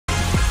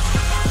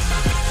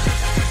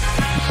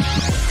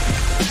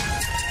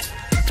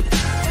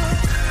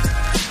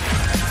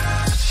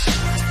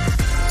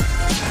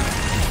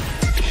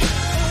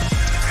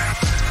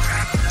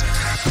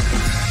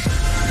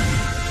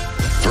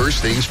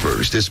Things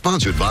First is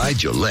sponsored by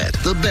Gillette,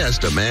 the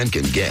best a man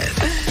can get.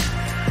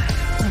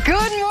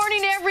 Good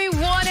morning,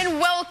 everyone, and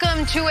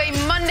welcome to a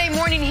Monday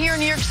morning here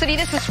in New York City.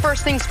 This is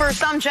First Things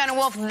First. I'm Jenna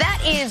Wolf.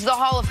 That is the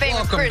Hall of Famer,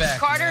 Welcome Chris back,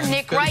 Carter, man.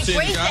 Nick Good Wright. to see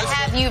Great you to guys.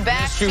 have you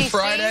back. Missed you CC.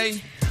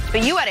 Friday.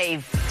 But you had a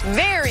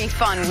very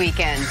fun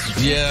weekend.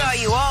 Yeah. We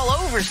saw you all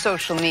over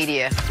social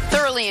media,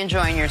 thoroughly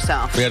enjoying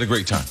yourself. We had a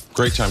great time.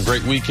 Great time.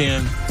 Great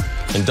weekend.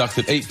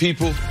 Inducted 8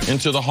 people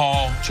into the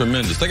hall.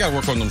 Tremendous. They got to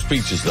work on them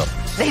speeches, though.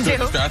 They do.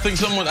 I think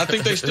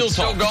they still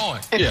talk. Still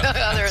going.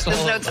 Yeah.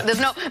 There's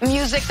no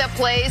music that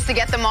plays to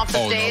get them off the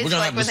Oh, stage. no. We're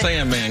going to have the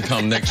Sandman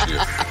come next year.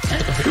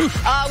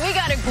 We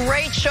got a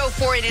great show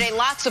for you today.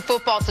 Lots of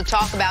football to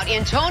talk about.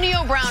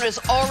 Antonio Brown is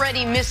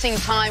already missing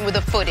time with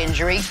a foot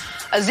injury.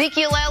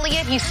 Ezekiel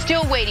Elliott, he's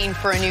still waiting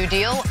for a new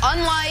deal,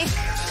 unlike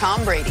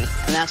Tom Brady.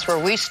 And that's where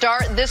we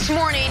start this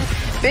morning.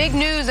 Big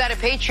news out of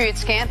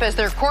Patriots camp as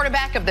their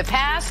quarterback of the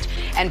past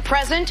and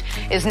present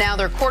is now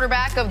their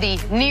quarterback of the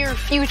near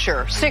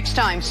future.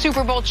 6-time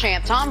Super Bowl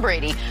champ Tom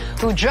Brady,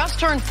 who just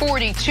turned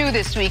 42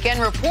 this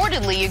weekend,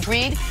 reportedly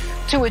agreed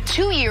to a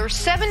 2-year,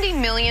 $70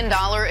 million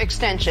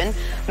extension,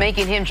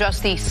 making him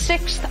just the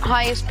 6th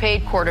highest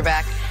paid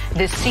quarterback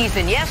this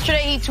season.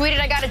 Yesterday, he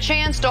tweeted, "I got a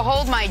chance to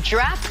hold my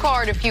draft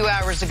card a few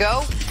hours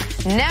ago.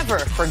 Never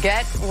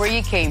forget where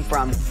you came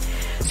from."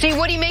 See,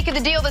 what do you make of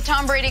the deal that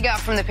Tom Brady got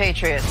from the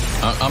Patriots?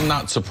 I'm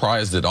not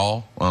surprised at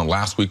all.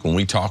 Last week when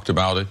we talked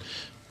about it,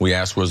 we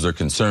asked, was there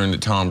concern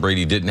that Tom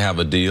Brady didn't have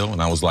a deal?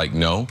 And I was like,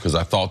 no, because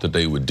I thought that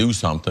they would do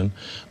something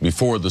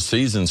before the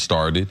season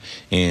started.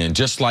 And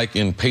just like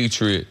in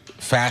Patriot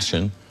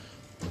fashion,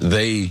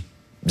 they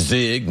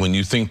zig when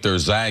you think they're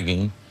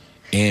zagging,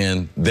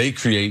 and they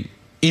create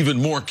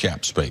even more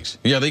cap space.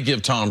 Yeah, they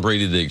give Tom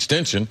Brady the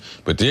extension,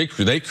 but they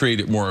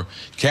created more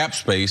cap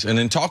space. And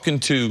then talking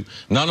to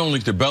not only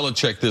to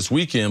Belichick this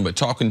weekend, but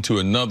talking to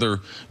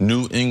another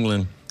New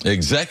England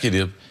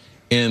executive,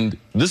 and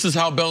this is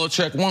how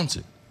Belichick wants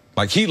it.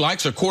 Like, he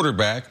likes a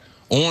quarterback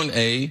on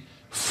a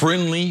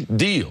friendly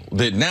deal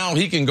that now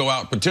he can go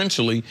out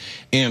potentially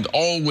and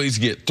always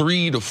get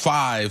 3 to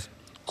 5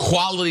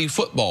 quality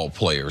football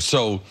players.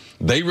 So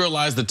they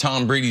realize the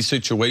Tom Brady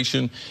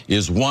situation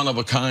is one of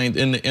a kind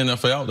in the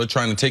NFL. They're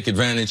trying to take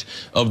advantage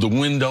of the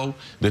window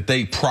that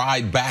they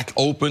pried back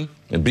open,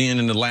 and being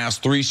in the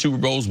last 3 Super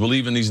Bowls,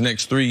 believe in these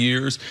next 3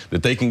 years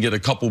that they can get a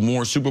couple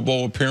more Super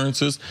Bowl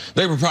appearances.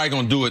 They were probably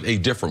going to do it a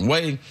different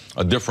way,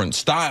 a different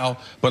style,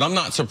 but I'm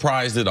not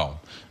surprised at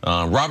all.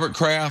 Robert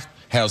Kraft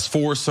has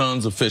 4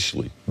 sons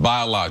officially,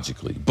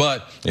 biologically.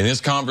 But in his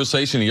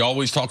conversation, he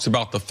always talks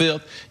about the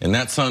 5th, and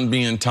that son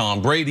being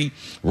Tom Brady.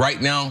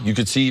 Right now, you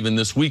could see even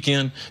this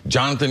weekend,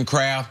 Jonathan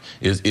Kraft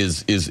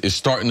is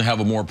starting to have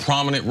a more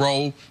prominent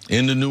role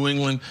in the New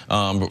England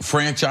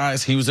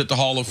franchise. He was at the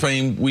Hall of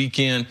Fame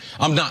weekend.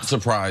 I'm not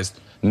surprised.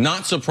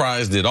 Not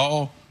surprised at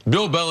all.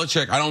 Bill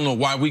Belichick, I don't know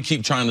why we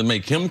keep trying to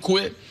make him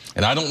quit.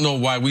 And I don't know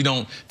why we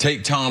don't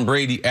take Tom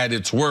Brady at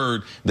its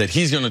word that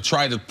he's going to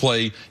try to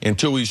play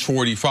until he's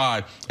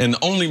 45. And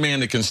the only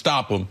man that can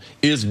stop him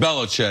is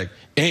Belichick.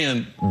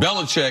 And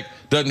Belichick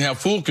doesn't have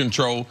full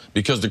control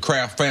because the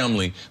Kraft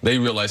family, they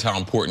realize how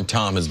important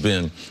Tom has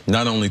been,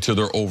 not only to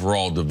their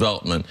overall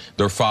development,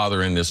 their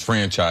father in this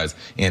franchise,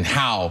 and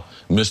how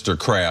Mr.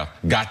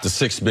 Kraft got to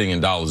 $6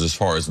 billion as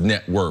far as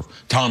net worth.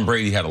 Tom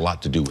Brady had a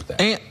lot to do with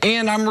that.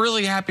 And I'm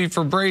really happy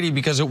for Brady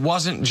because it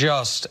wasn't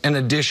just an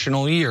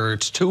additional year.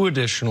 It's 2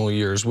 additional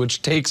years,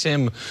 which takes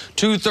him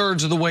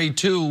 2/3 of the way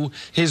to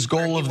his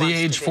goal of the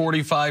age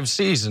 45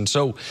 season.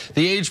 So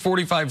the age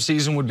 45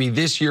 season would be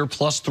this year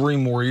plus 3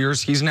 more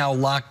years. He's now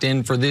locked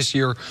in for this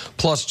year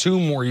plus 2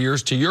 more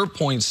years. To your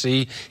point,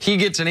 C, he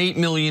gets an $8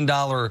 million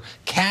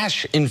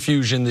cash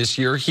infusion this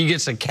year. He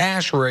gets a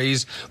cash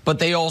raise, but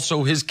they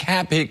also, his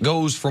cap hit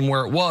goes from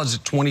where it was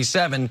at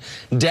 27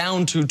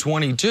 down to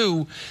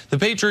 22. The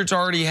Patriots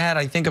already had,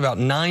 I think, about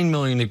 $9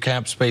 million in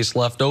cap space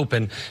left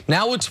open.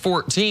 Now it's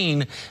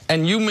 14,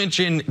 and you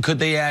mentioned, could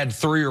they add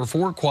 3 or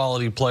 4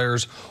 quality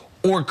players?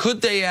 Or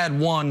could they add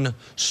 1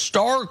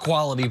 star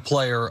quality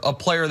player, a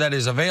player that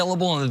is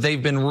available and that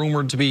they've been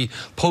rumored to be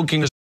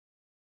poking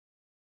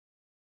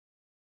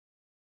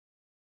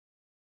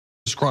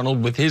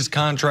disgruntled with his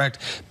contract?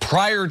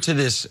 Prior to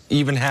this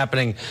even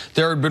happening,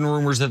 there had been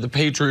rumors that the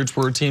Patriots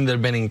were a team that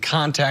had been in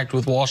contact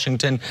with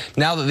Washington.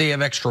 Now that they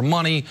have extra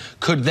money,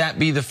 could that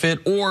be the fit?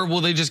 Or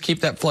will they just keep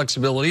that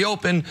flexibility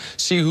open,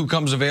 see who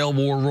comes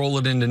available, or roll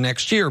it into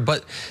next year?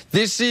 But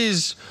this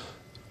is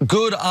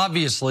good,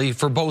 obviously,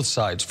 for both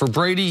sides. For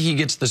Brady, he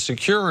gets the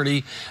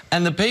security,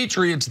 and the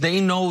Patriots,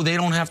 they know they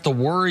don't have to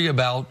worry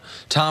about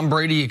Tom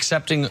Brady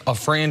accepting a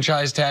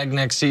franchise tag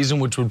next season,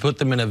 which would put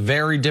them in a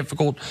very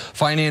difficult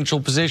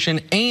financial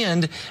position.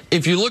 And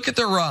if you look at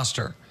their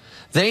roster,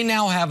 they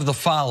now have the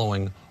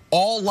following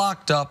all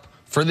locked up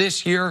for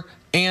this year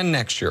and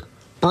next year.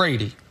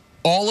 Brady,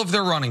 all of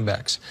their running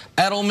backs,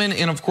 Edelman,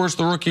 and of course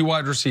the rookie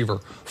wide receiver,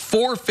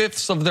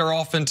 4/5 of their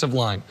offensive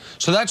line.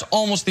 So that's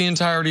almost the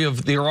entirety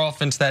of their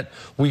offense that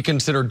we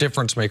consider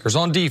difference makers.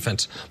 On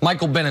defense,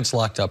 Michael Bennett's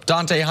locked up.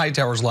 Dante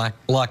Hightower's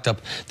locked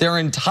up. Their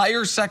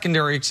entire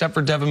secondary, except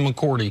for Devin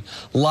McCourty,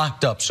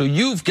 locked up. So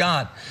you've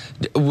got,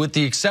 with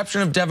the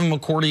exception of Devin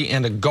McCourty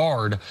and a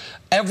guard,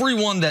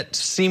 everyone that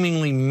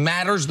seemingly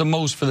matters the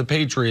most for the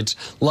Patriots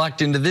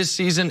locked into this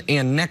season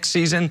and next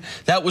season.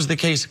 That was the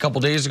case a couple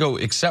days ago,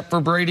 except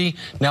for Brady.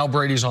 Now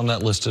Brady's on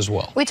that list as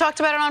well. We talked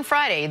about it on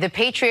Friday. The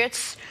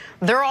Patriots,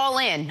 they're all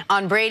in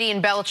on Brady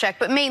and Belichick,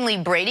 but mainly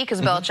Brady,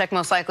 because Belichick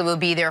most likely will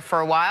be there for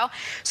a while.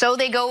 So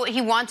they go,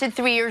 he wanted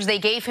 3 years, they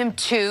gave him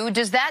 2.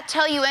 Does that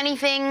tell you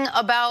anything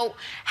about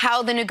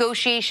how the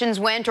negotiations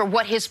went or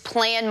what his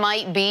plan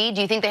might be?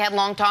 Do you think they had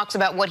long talks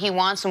about what he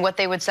wants and what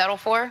they would settle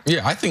for?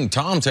 Yeah, I think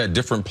Tom's had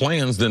different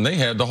plans than they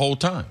had the whole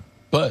time.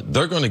 But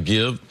they're going to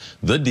give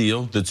the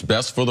deal that's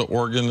best for the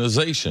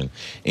organization.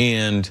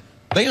 And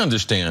they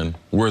understand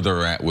where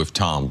they're at with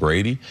Tom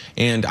Brady,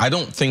 and I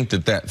don't think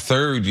that that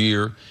 3rd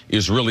year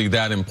is really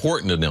that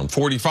important to them.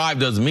 45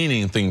 doesn't mean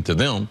anything to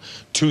them.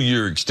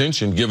 2-year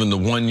extension, given the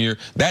 1 year,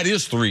 that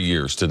is 3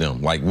 years to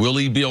them. Like, will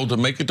he be able to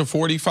make it to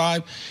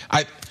 45?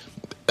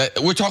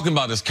 We're talking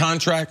about his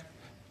contract.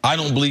 I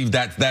don't believe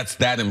that's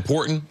that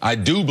important. I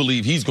do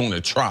believe he's going to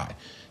try.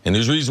 And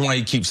there's a reason why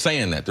he keeps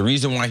saying that. The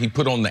reason why he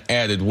put on the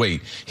added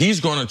weight. He's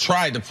going to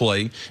try to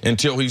play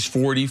until he's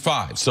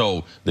 45.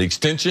 So the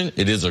extension,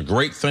 it is a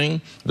great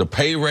thing. The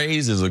pay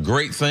raise is a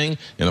great thing.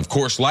 And, of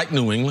course, like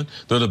New England,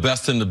 they're the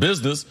best in the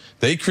business.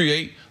 They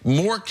create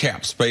more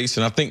cap space.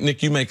 And I think,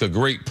 Nick, you make a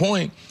great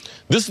point.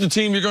 This is the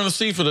team you're going to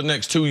see for the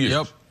next 2 years.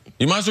 Yep.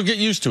 You might as well get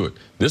used to it.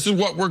 This is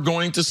what we're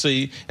going to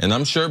see. And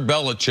I'm sure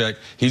Belichick,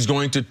 he's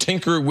going to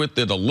tinker with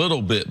it a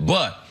little bit.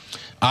 But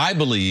I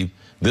believe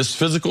this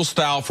physical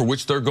style for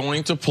which they're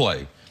going to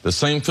play, the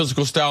same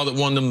physical style that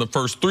won them the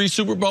first 3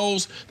 Super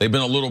Bowls, they've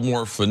been a little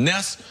more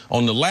finesse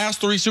on the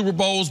last 3 Super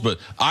Bowls, but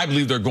I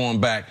believe they're going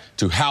back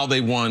to how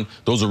they won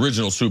those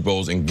original Super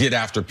Bowls and get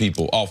after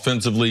people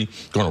offensively,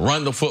 going to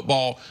run the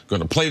football,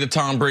 going to play to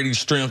Tom Brady's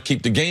strength,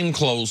 keep the game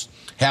close,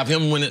 have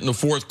him win it in the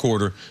 4th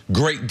quarter.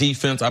 Great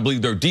defense. I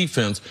believe their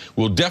defense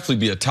will definitely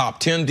be a top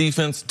 10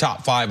 defense,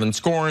 top 5 in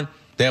scoring.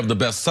 They have the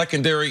best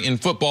secondary in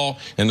football,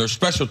 and their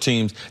special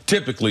teams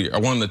typically are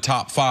one of the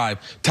top 5,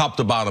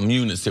 top-to-bottom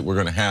units that we're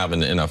going to have in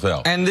the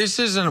NFL. And this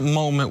is a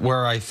moment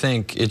where I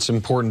think it's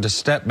important to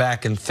step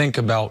back and think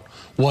about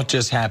what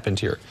just happened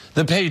here.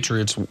 The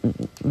Patriots,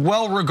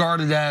 well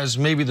regarded as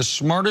maybe the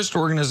smartest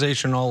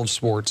organization in all of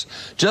sports,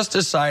 just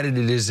decided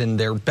it is in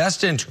their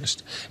best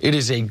interest. It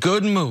is a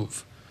good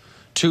move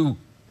to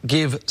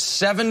give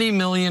 $70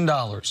 million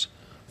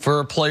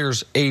for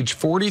players age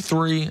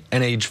 43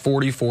 and age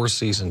 44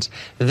 seasons.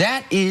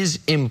 That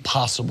is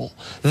impossible.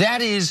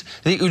 That is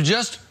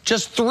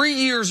just 3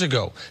 years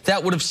ago,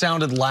 that would have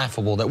sounded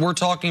laughable, that we're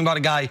talking about a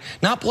guy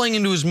not playing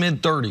into his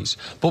mid-30s,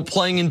 but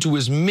playing into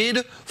his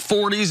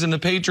mid-40s, and the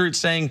Patriots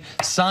saying,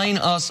 sign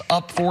us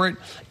up for it.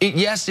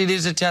 Yes, it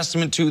is a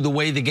testament to the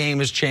way the game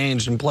has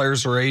changed and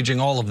players are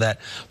aging, all of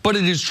that. But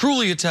it is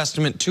truly a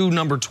testament to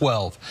number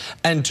 12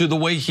 and to the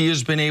way he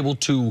has been able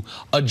to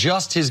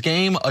adjust his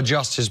game,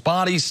 adjust his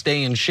body,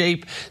 stay in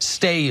shape,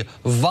 stay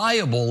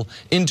viable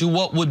into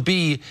what would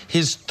be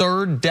his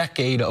 3rd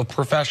decade of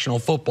professional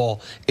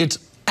football. It's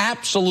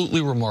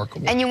absolutely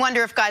remarkable. And you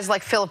wonder if guys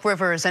like Phillip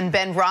Rivers and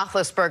Ben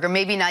Roethlisberger,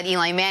 maybe not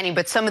Eli Manning,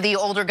 but some of the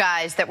older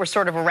guys that were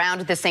sort of around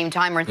at the same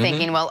time are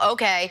thinking, well,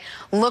 okay,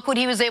 look what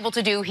he was able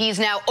to do. He's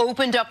now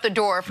opened up the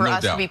door for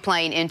us to be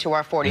playing into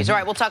our 40s. All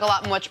right, we'll talk a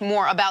lot much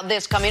more about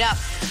this coming up.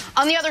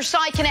 On the other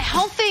side, can a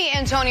healthy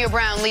Antonio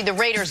Brown lead the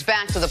Raiders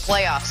back to the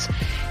playoffs?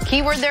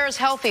 Keyword there is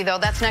healthy, though.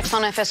 That's next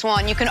on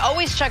FS1. You can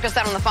always check us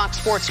out on the Fox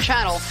Sports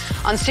channel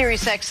on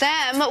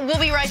SiriusXM. We'll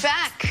be right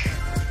back.